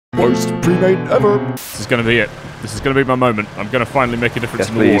Worst pre-made ever. This is going to be it. This is going to be my moment. I'm going to finally make a difference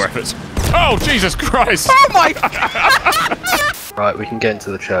in the war efforts. Oh, Jesus Christ! Oh my God! Right, we can get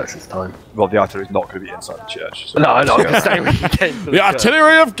into the church this time. Well, the artillery's not going to be inside the church. So no, I'm just saying we can get into the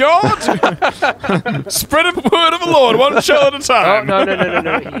artillery of God! Spread the word of the Lord, one shell at a time! Oh,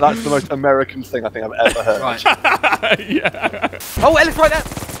 no. That's the most American thing I think I've ever heard. Right. Yeah. Oh, Ellis right there!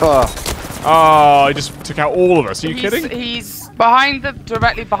 Oh, he just took out all of us. Are you kidding? He's behind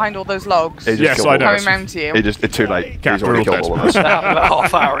directly behind all those logs. Yes, I know. Coming round to you. It's too late. He's already Capital killed all of us. About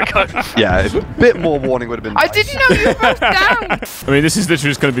half hour ago. Yeah, a bit more warning would have been nice. I didn't know you were both down. I mean, this is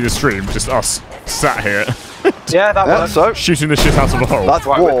literally just going to be the stream, just us sat here. Yeah, that works. So shooting the shit out of the hole. That's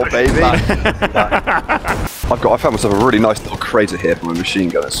war, baby. I found myself a really nice little crater here for my machine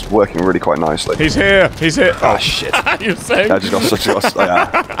gun. It's working really quite nicely. He's here. He's here. Oh shit! You're saying? I just got such a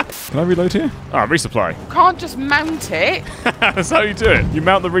yeah. Can I reload here? Ah, resupply. You can't just mount it. That's how you do it. You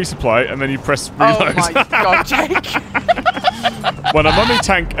mount the resupply and then you press reload. Oh my God, Jake. When a mummy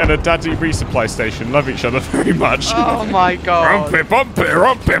tank and a daddy resupply station love each other very much. Oh my God. Rumpy, bumpy,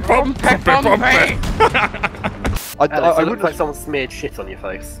 rumpy, bumpy, bumpy. It looks like someone smeared shit on your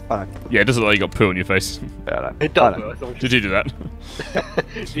face. Yeah, it doesn't look like you got poo on your face. Yeah, It does. Did you do that?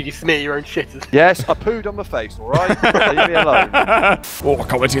 Did you smear your own shit? Yes, I pooed on my face, alright? Leave me alone. Oh, I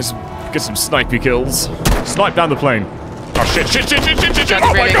can't wait to get some snipey kills. Snipe down the plane. Oh, shit.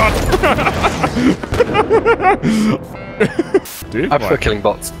 Oh, my God. Dude, I prefer killing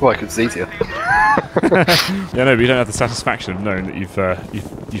bots. Well, it's easier. Yeah, no, but you don't have the satisfaction of knowing that you've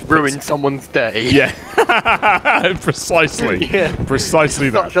ruined someone's day. Yeah. Precisely. Yeah.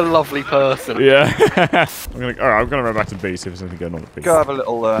 Precisely that. Such a lovely person. Yeah. Alright, I'm gonna run back to B, see if there's anything going on at B. Go have a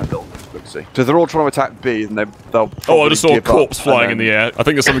little look-see. So they're all trying to attack B, and they'll. Oh, I just saw a corpse flying in the air. I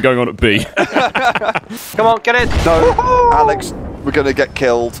think there's something going on at B. Come on, get in. No, Alex, we're gonna get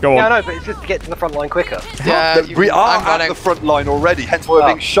killed. Go on. Yeah, I know, but it's just to get to the front line quicker. Yeah, We are at the front line already, hence why we're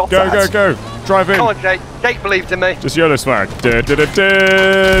being shot at. Go. Drive in. Come on, Jake. Jake believed in me. Just YOLO swag. This was a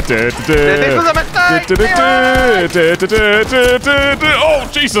mistake! Oh,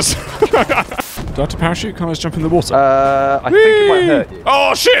 Jesus! Do I have to parachute? Can't I just jump in the water? I think it might hurt you.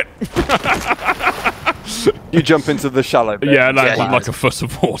 Oh, shit! You jump into the shallow bit. Yeah, like a foot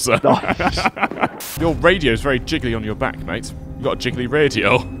of water. Nice. Your radio's very jiggly on your back, mate. You got a jiggly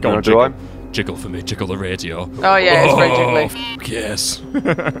radio. Go on, jiggle. Jiggle for me, jiggle the radio. Oh yeah, it's very jiggly. Fuck yes.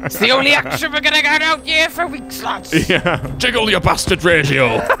 It's the only action we're gonna get out here for weeks, lads. Yeah. Jiggle your bastard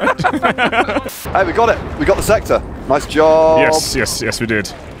radio. Hey, we got it. We got the sector. Nice job. Yes, we did.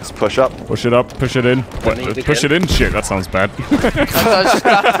 Let's push up. Push it up, push it in. Push it in? Shit, that sounds bad.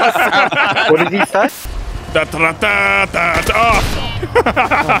 What did he say?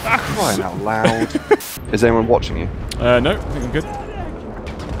 Crying out loud. Is anyone watching you? No, I think I'm good.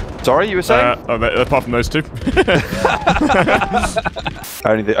 Sorry, you were saying? Apart from those two.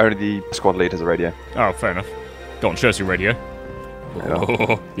 Only the squad lead has a radio. Oh, fair enough. Go on, show us your radio.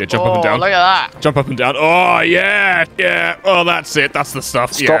 Yeah. Yeah, jump up and down. Look at that. Jump up and down. Oh, yeah. Oh, that's it. That's the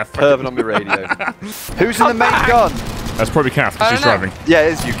stuff. Stop perving on the radio. Who's in the main gun? That's probably Kath, because she's driving. Yeah,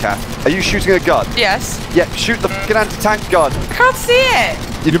 it is you, Kath. Are you shooting a gun? Yes. Yeah, shoot the fucking anti-tank gun. I can't see it.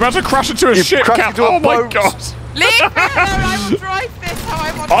 You're about to crash into a ship, Kath. Oh, my God. Leave me alone. I will drive this how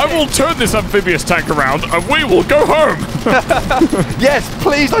I want I will turn this amphibious tank around, and we will go home. Yes,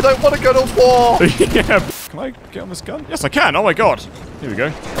 please, I don't want to go to war. Yeah. Can I get on this gun? Yes, I can. Oh, my God. Here we go.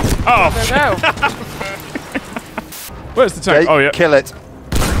 Oh, Go. Where's the tank? Okay, Oh, yeah. kill it.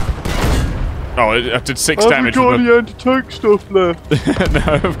 Oh, I did 6 damage. Have we got any anti-tank stuff left? No,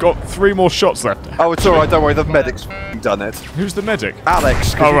 I've got 3 more shots left. Oh, it's alright, don't worry, the medic's done it. Who's the medic?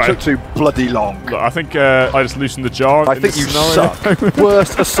 Alex, because you took too bloody long. Look, I think I just loosened the jar. I think you suck.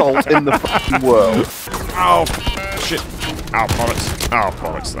 Worst assault in the fucking world. Ow, shit. Ow,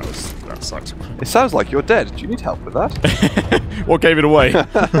 bollocks. That sucked. It sounds like you're dead. Do you need help with that? What gave it away?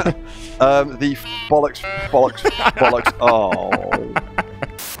 The bollocks. Oh.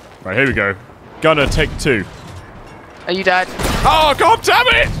 Right, here we go. Gunner, take 2. Are you dead? Oh, God damn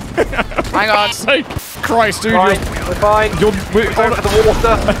it! Hang on. Sake. Christ, dude. We're fine. We're over the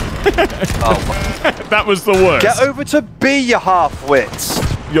water. That was the worst. Get over to B, you half-wits.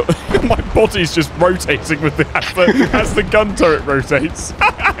 My body's just rotating with as the gun turret rotates.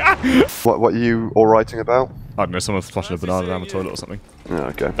 What are you all writing about? I don't know, someone's flushing a banana down the toilet or something. Oh,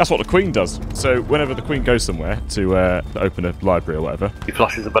 okay. That's what the Queen does. So whenever the Queen goes somewhere to open a library or whatever, He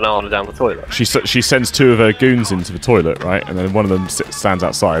flushes a banana down the toilet. she sends 2 of her goons into the toilet, right? And then one of them stands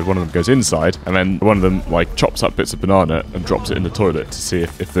outside, one of them goes inside, and then one of them like chops up bits of banana and drops it in the toilet to see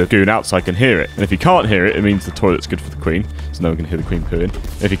if the goon outside can hear it. And if he can't hear it, it means the toilet's good for the Queen, so no one can hear the Queen pooing.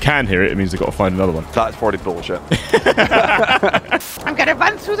 If he can hear it, it means they've got to find another one. That's probably bullshit. I'm gonna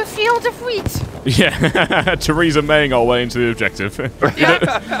run through the field of wheat. Yeah, Theresa Maying our way into the objective. You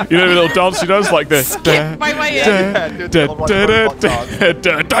know the little dance she does, like the Skip my way in.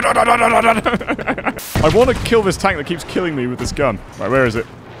 I want to kill this tank that keeps killing me with this gun. Right, where is it?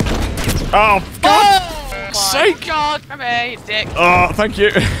 Oh, God! Sake! God, come here, you dick. Oh, thank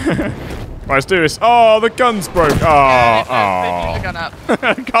you. Right, let's do this. Oh, the gun's broke. Oh, Pick the gun up.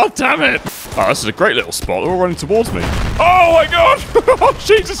 God damn it. Oh, this is a great little spot. They're all running towards me. Oh, my God. Oh,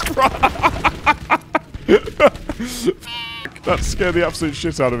 Jesus Christ. That scared the absolute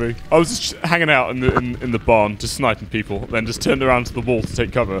shit out of me. I was just hanging out in the barn, just sniping people, then just turned around to the wall to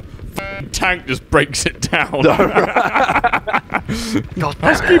take cover. Tank just breaks it down. God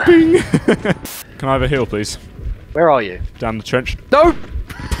Housekeeping. Can I have a heal, please? Where are you? Down the trench. No!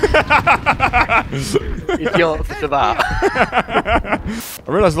 Is the answer to that?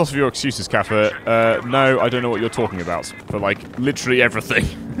 I realise lots of your excuses, Kaffa. No, I don't know what you're talking about. For, like, literally everything.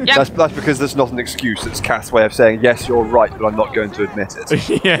 Yep. That's because there's not an excuse. It's Cass' way of saying, yes, you're right, but I'm not going to admit it.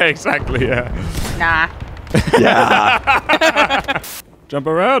 Yeah, exactly, yeah. Nah. Yeah. Jump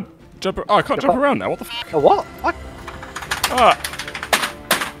around. Oh, I can't jump around now. What the f***? A what? What? Ah.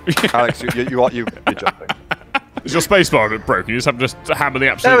 Alex, you're jumping. Is your spacebar a bit broken? You just have to hammer the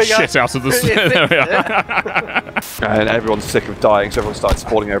absolute shit out of the... There we are. And everyone's sick of dying, so everyone starts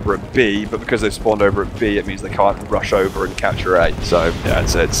spawning over at B, but because they've spawned over at B, it means they can't rush over and capture A. So, yeah,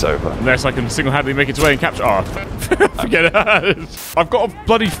 it's over. Unless I can single-handedly make its way and capture... Oh, forget it. I've got a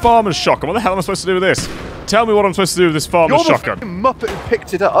bloody farmer's shotgun. What the hell am I supposed to do with this? Tell me what I'm supposed to do with this farmer's shotgun. You're the Muppet who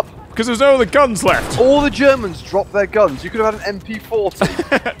picked it up. Because there's no other guns left. All the Germans dropped their guns. You could have had an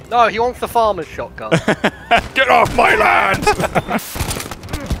MP40. No, he wants the farmer's shotgun. Get off my land!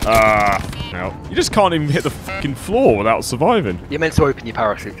 No. You just can't even hit the fucking floor without surviving. You're meant to open your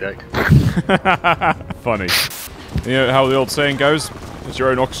parachute, Jake. Funny. You know how the old saying goes? Put your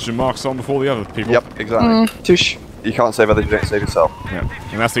own oxygen marks on before the other people. Yep, exactly. Tush. You can't save others, you don't save yourself. Yeah.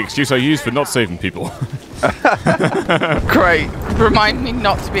 And that's the excuse I use for not saving people. Great. Remind me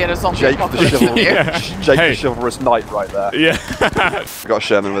not to be at a zombie Jake the apocalypse. chivalrous, the chivalrous knight right there. Yeah. We've got a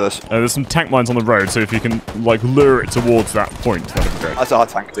Sherman with us. There's some tank mines on the road, so if you can, like, lure it towards that point, that'd be great. That's our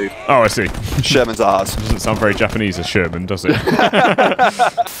tank, dude. Oh, I see. Sherman's ours. Doesn't sound very Japanese, a Sherman, does it?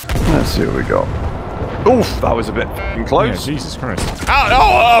 Let's see what we got. Oof, that was a bit fucking close. Yeah, Jesus Christ.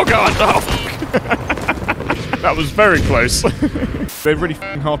 Oh, God! Oh, that was very close. They're really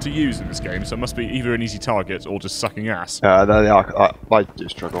f***ing hard to use in this game, so it must be either an easy target or just sucking ass. They are. I do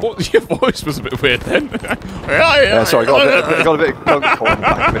struggle. What? Your voice was a bit weird then. Sorry, I got a bit gunk on the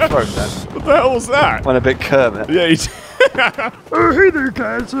back of my throat then. What the hell was that? Went a bit Kermit. Yeah, you did. Oh, hey there,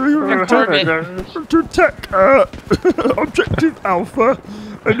 guys. To attack Objective Alpha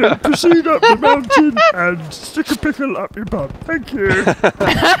and then proceed up the mountain and stick a pickle up your butt. Thank you.